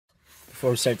before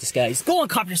we start this, guys. Go and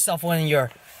cop yourself one in your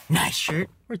nice shirt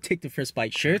or take the first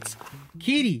bite shirts.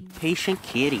 Kitty. Patient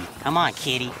kitty. Come on,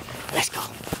 kitty. Let's go.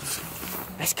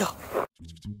 Let's go.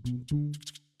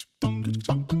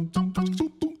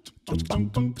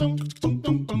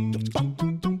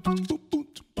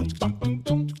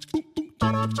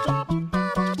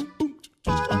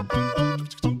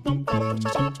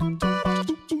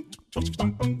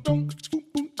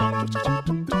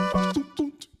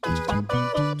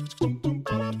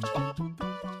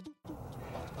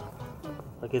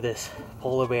 Look at this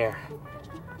polar bear.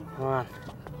 Come on.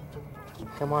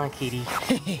 Come on, kitty.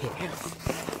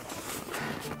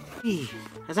 Is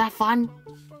that fun?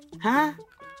 Huh?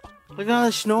 Look at all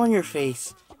the snow on your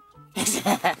face.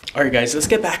 Alright guys, let's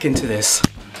get back into this.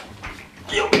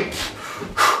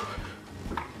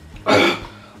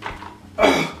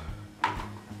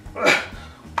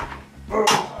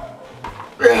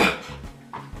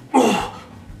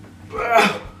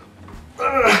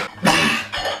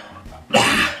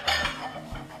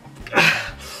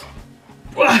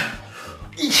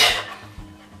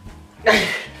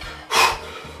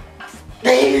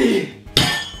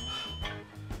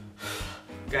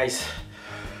 Guys,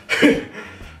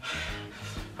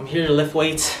 I'm here to lift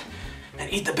weights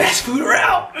and eat the best food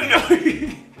around.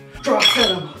 Drop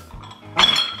them.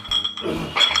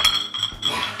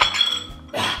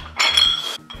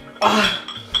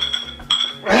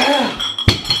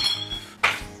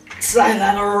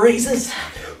 Silent raises.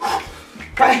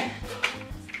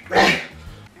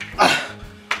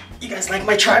 You guys like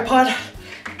my tripod?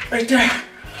 Right there.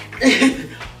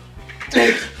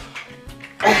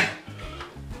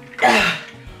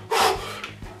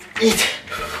 Eat.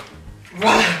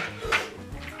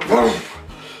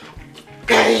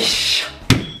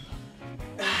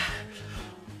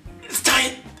 It's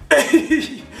tight.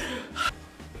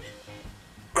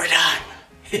 We're done.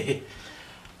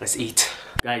 Let's eat.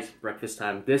 Guys, breakfast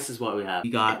time. This is what we have. We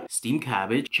got steamed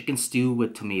cabbage, chicken stew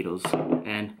with tomatoes,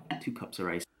 and 2 cups of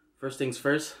rice. First things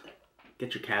first,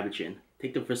 get your cabbage in.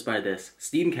 Take the first bite of this.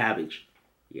 Steamed cabbage.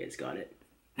 You guys got it.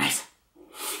 Nice.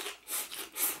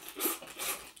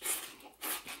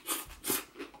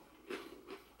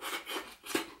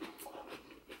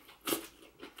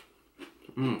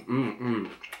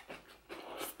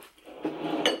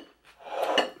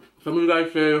 Some of you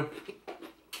guys say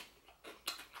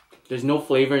there's no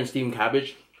flavor in steamed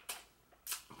cabbage.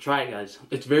 Try it, guys.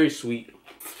 It's very sweet.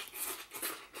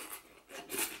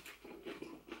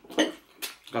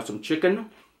 Got some chicken,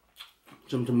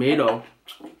 some tomato.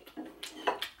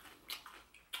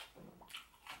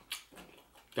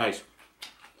 Guys,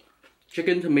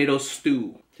 chicken tomato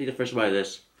stew. Take the first bite of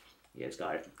this. You guys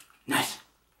got it. Nice.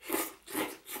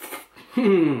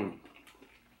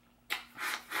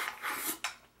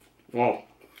 Wow.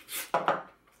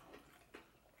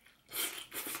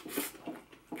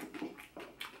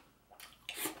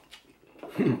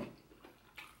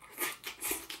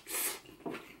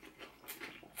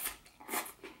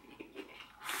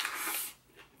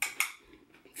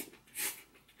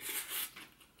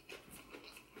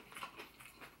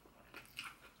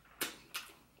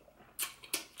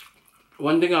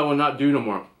 One thing I will not do no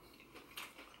more.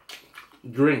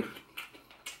 Drink.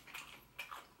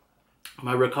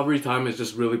 My recovery time is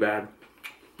just really bad.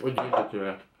 What did you do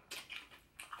today?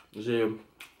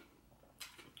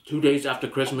 It's 2 days after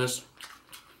Christmas.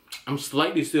 I'm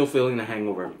slightly still feeling the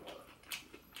hangover.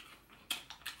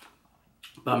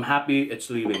 But I'm happy it's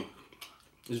leaving.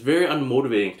 It's very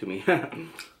unmotivating to me.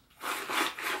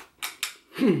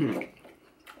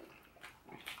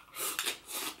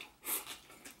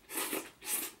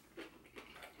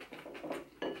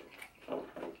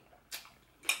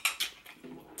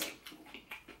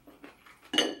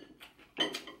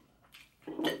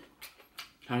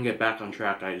 Time to get back on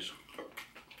track, guys.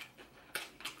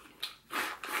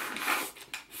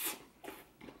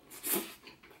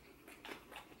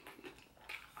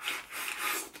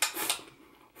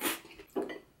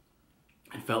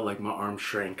 I felt like my arm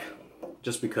shrank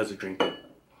just because of drinking.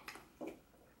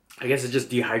 I guess it just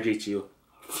dehydrates you.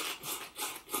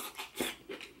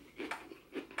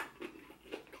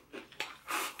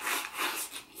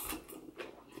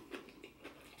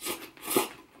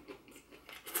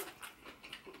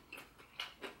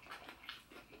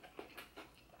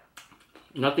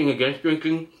 Nothing against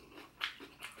drinking,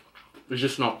 it's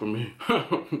just not for me.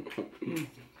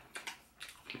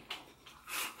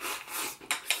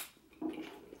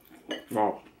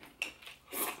 Wow.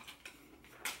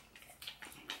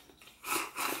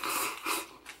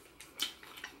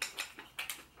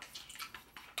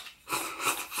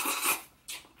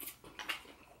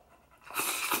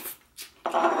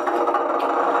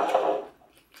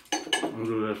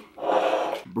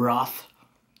 broth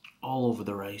all over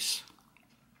the rice.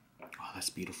 Oh, that's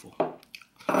beautiful.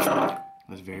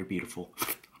 That's very beautiful.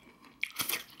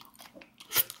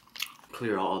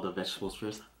 Clear all the vegetables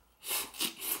first.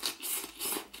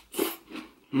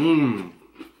 Mmm.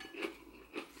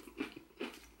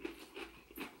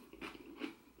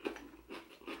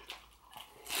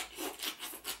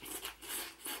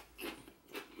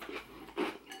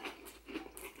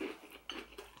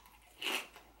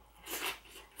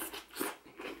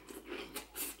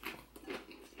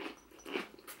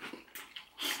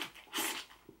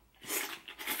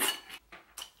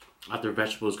 After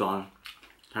vegetables gone,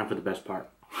 time for the best part.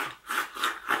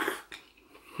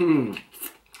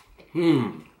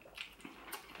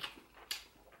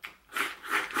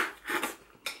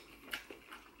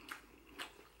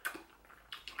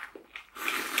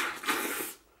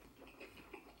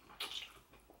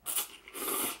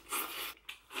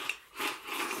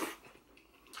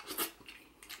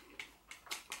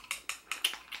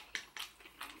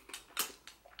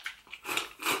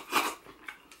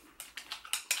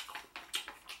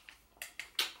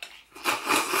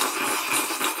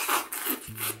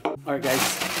 Alright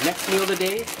guys, next meal of the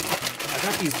day, I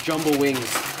got these jumbo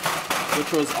wings,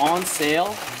 which was on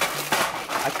sale.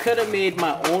 I could have made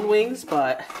my own wings,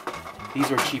 but these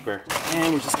were cheaper.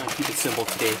 And we're just gonna keep it simple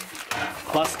today.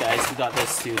 Plus guys, we got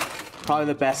this too. Probably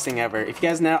the best thing ever. If you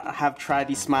guys now have tried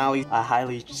these smileys, I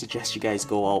highly suggest you guys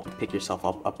go out and pick yourself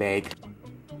up a bag.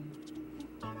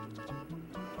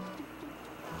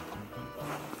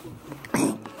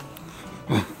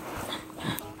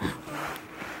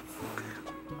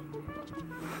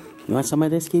 You want some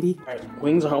of this, kitty? Alright,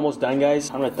 wings are almost done, guys.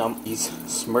 I'm gonna dump these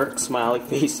smirk smiley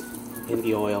face in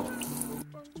the oil.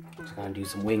 Just gonna do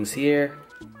some wings here.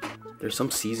 There's some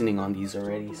seasoning on these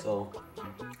already, so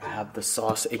I have the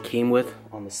sauce it came with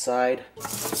on the side.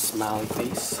 Smiley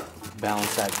face.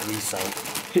 Balance that grease out.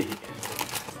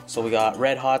 So we got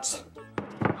red hots,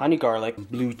 honey garlic,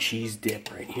 blue cheese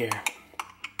dip right here.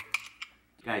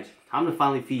 Guys, time to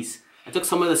finally feast. I took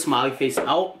some of the smiley face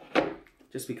out.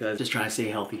 Just because, just trying to stay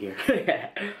healthy here.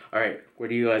 Alright, what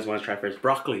do you guys want to try first?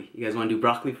 Broccoli. You guys want to do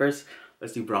broccoli first?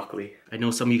 Let's do broccoli. I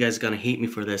know some of you guys are going to hate me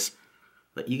for this,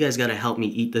 but you guys got to help me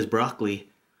eat this broccoli.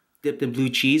 Dipped in blue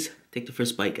cheese. Take the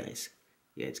first bite, guys.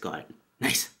 Yeah, it's got it.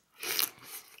 Nice.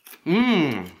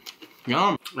 Mmm.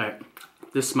 Yum. Alright,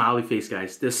 this smiley face,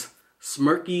 guys. This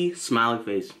smirky smiley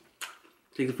face.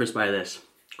 Take the first bite of this.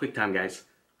 Quick time, guys.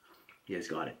 You guys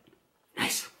got it.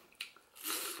 Nice.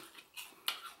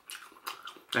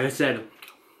 Like I said,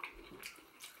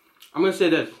 I'm gonna say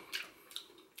this.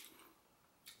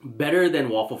 Better than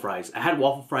waffle fries. I had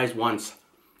waffle fries once,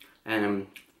 and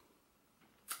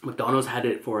McDonald's had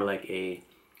it for like a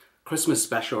Christmas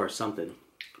special or something.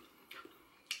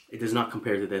 It does not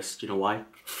compare to this. Do you know why?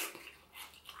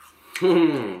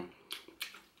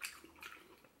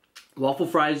 Waffle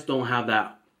fries don't have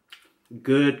that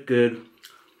good,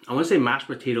 I wanna say mashed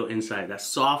potato inside. That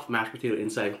soft mashed potato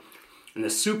inside. And the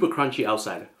super crunchy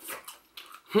outside.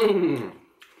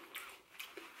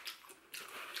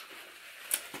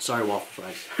 Sorry, waffle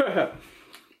fries.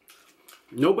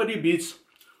 Nobody beats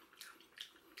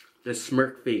this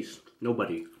smirk face.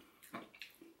 Nobody.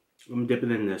 I'm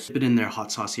dipping in this. Dip it in their hot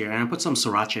sauce here. And I put some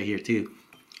sriracha here too.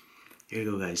 Here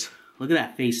you go, guys. Look at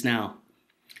that face now.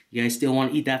 You guys still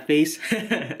want to eat that face?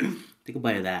 Take a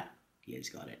bite of that. You guys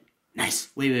got it.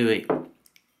 Nice. Wait.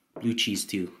 Blue cheese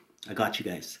too. I got you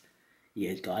guys. You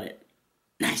guys got it.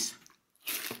 Nice.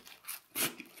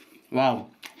 Wow.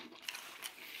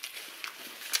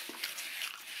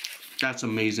 That's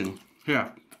amazing.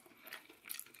 Here.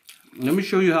 Let me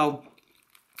show you how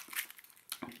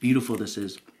beautiful this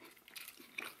is.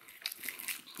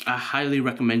 I highly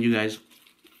recommend you guys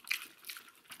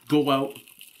go out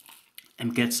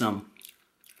and get some.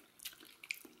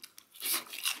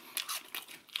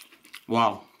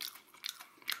 Wow.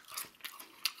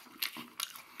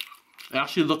 It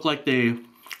actually looked like they,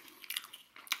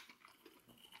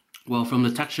 well, from the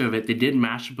texture of it, they did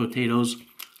mash the potatoes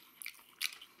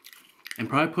and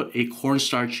probably put a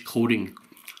cornstarch coating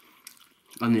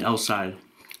on the outside,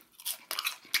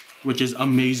 which is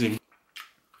amazing.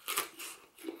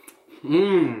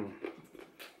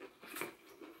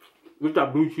 With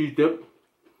that blue cheese dip.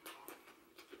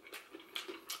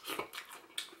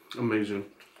 Amazing.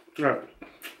 Alright.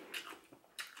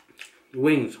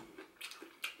 Wings.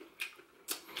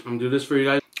 I'm gonna do this for you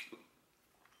guys.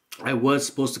 I was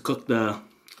supposed to cook the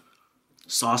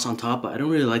sauce on top, but I don't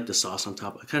really like the sauce on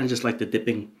top. I kind of just like the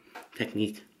dipping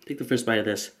technique. Take the first bite of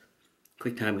this.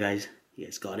 Quick time, guys. You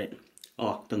guys got it.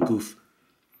 Oh, don't goof.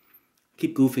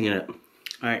 Keep goofing it up.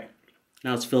 Alright,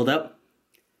 now it's filled up.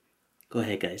 Go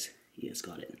ahead, guys. He has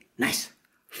got it. Nice.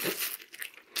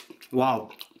 Wow.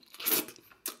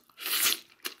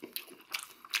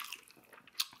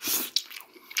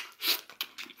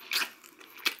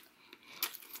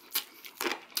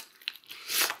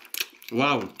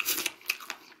 Wow.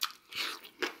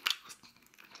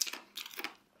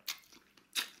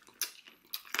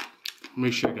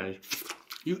 Make sure, guys,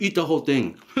 you eat the whole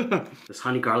thing. This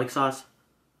honey garlic sauce.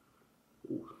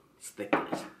 Ooh, it's thick,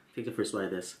 guys. Take the first bite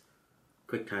of this.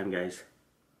 Quick time, guys.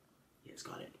 Yeah, it's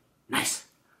got it. Nice.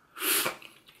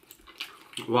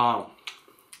 Wow.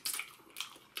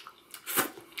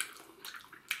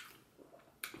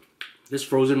 This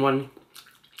frozen one,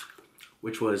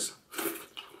 which was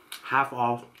half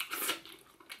off,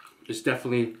 is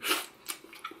definitely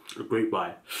a great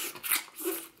buy.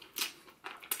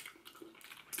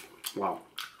 Wow.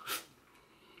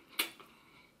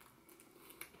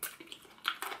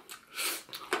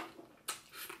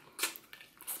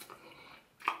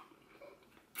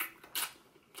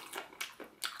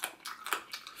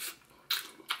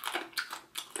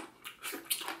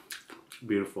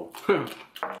 Beautiful.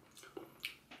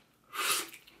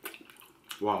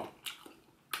 Wow.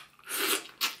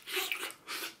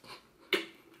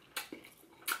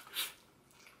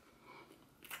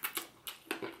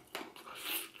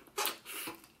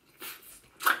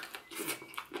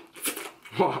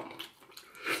 Wow.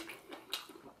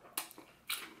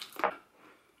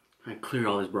 I clear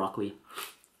all this broccoli.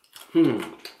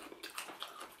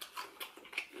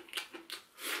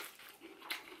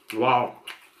 Wow.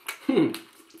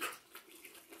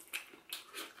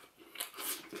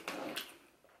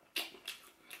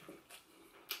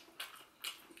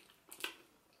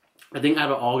 I think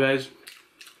out of all, guys,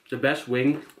 the best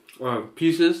wing or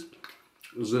pieces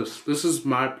is this. This is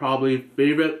my probably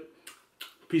favorite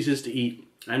pieces to eat.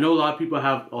 I know a lot of people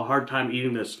have a hard time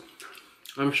eating this.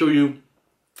 I'm gonna show you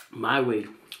my way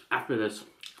after this.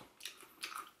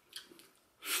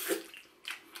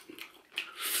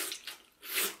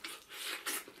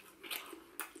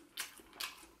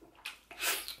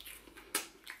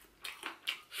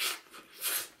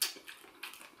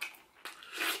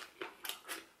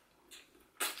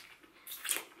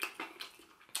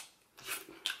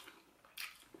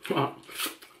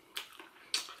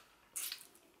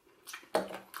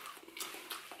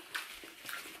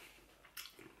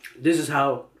 This is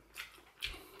how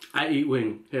I eat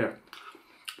wing. Here,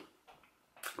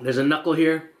 there's a knuckle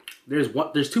here.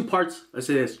 There's two parts. Let's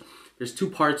say this. There's two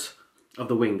parts of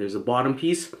the wing. There's a bottom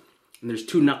piece, and there's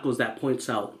two knuckles that points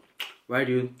out. What I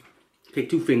do, take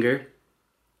two finger,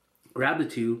 grab the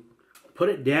two, put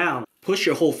it down, push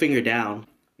your whole finger down,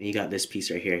 and you got this piece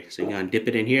right here. So you're gonna dip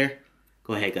it in here.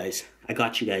 Go ahead, guys. I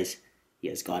got you guys. You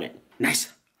guys got it.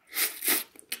 Nice.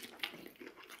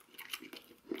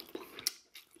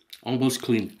 Almost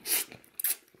clean.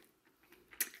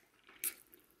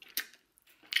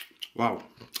 Wow.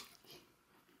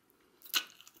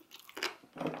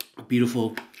 A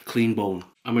beautiful, clean bone.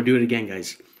 I'm gonna do it again,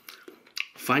 guys.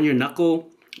 Find your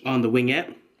knuckle on the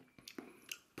wingette.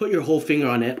 Put your whole finger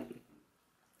on it.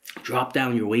 Drop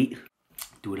down your weight.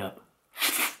 Do it up.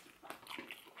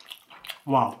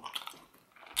 Wow.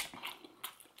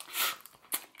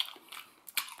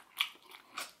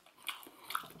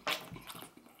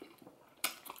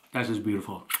 That's just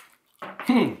beautiful.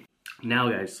 Now,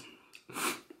 guys,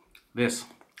 this,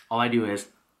 all I do is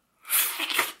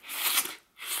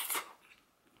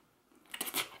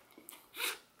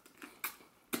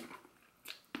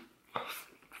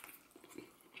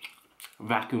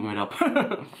vacuum it up.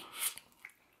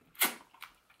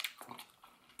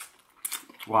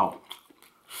 Wow.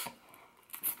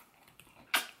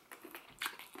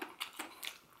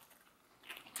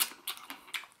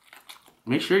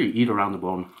 Make sure you eat around the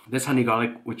bone. This honey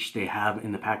garlic, which they have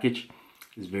in the package,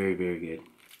 is very, very good.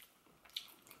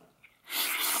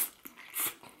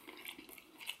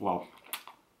 Wow.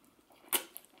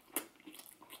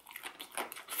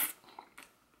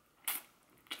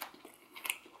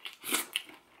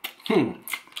 You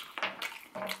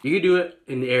can do it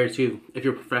in the air too, if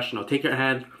you're professional. Take your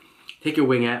hand, take your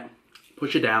wingette,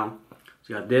 push it down.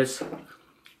 So you got this,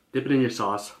 dip it in your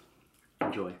sauce,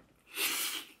 enjoy.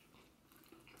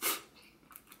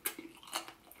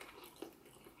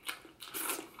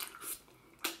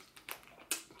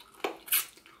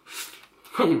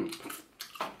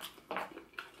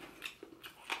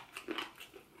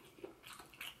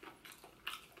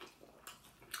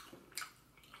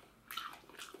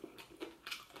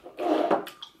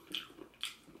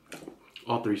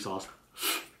 All three sauce.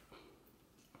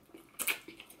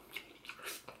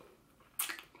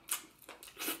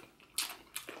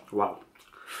 Wow.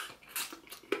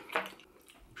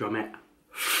 Drum it.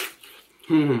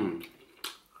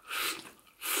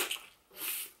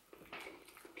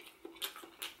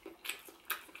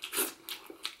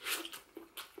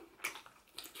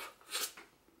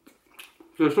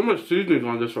 There's so much seasoning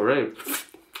on this already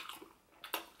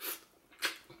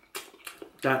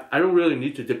that I don't really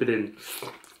need to dip it in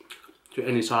to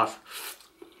any sauce.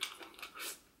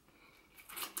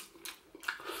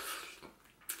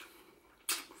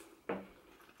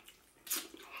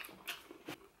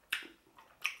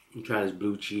 You try this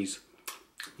blue cheese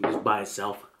just by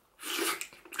itself.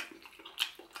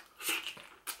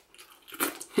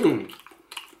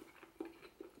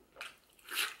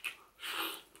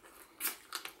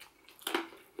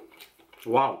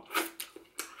 Wow.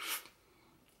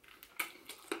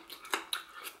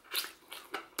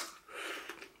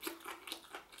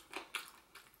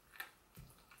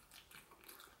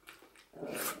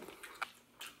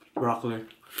 Broccoli.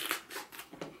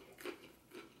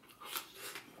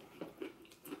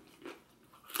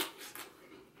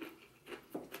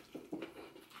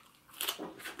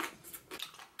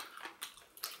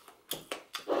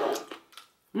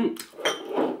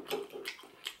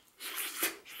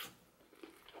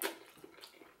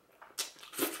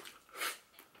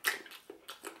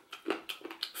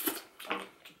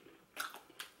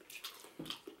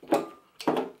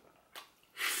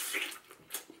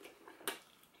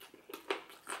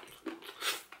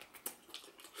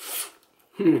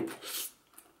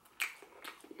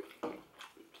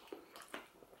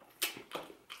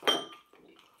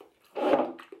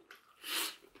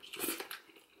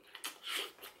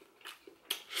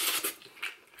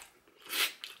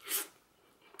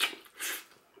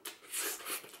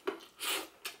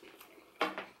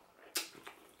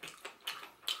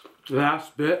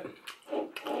 Last bit,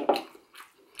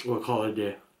 we'll call it a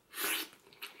day.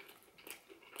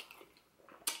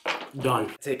 Done.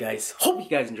 That's it, guys. Hope you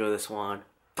guys enjoy this one.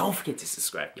 Don't forget to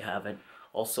subscribe if you haven't.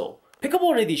 Also, pick up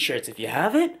one of these shirts if you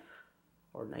haven't.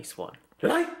 Or a nice one.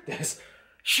 Like this.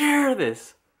 Share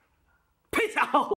this. Peace out.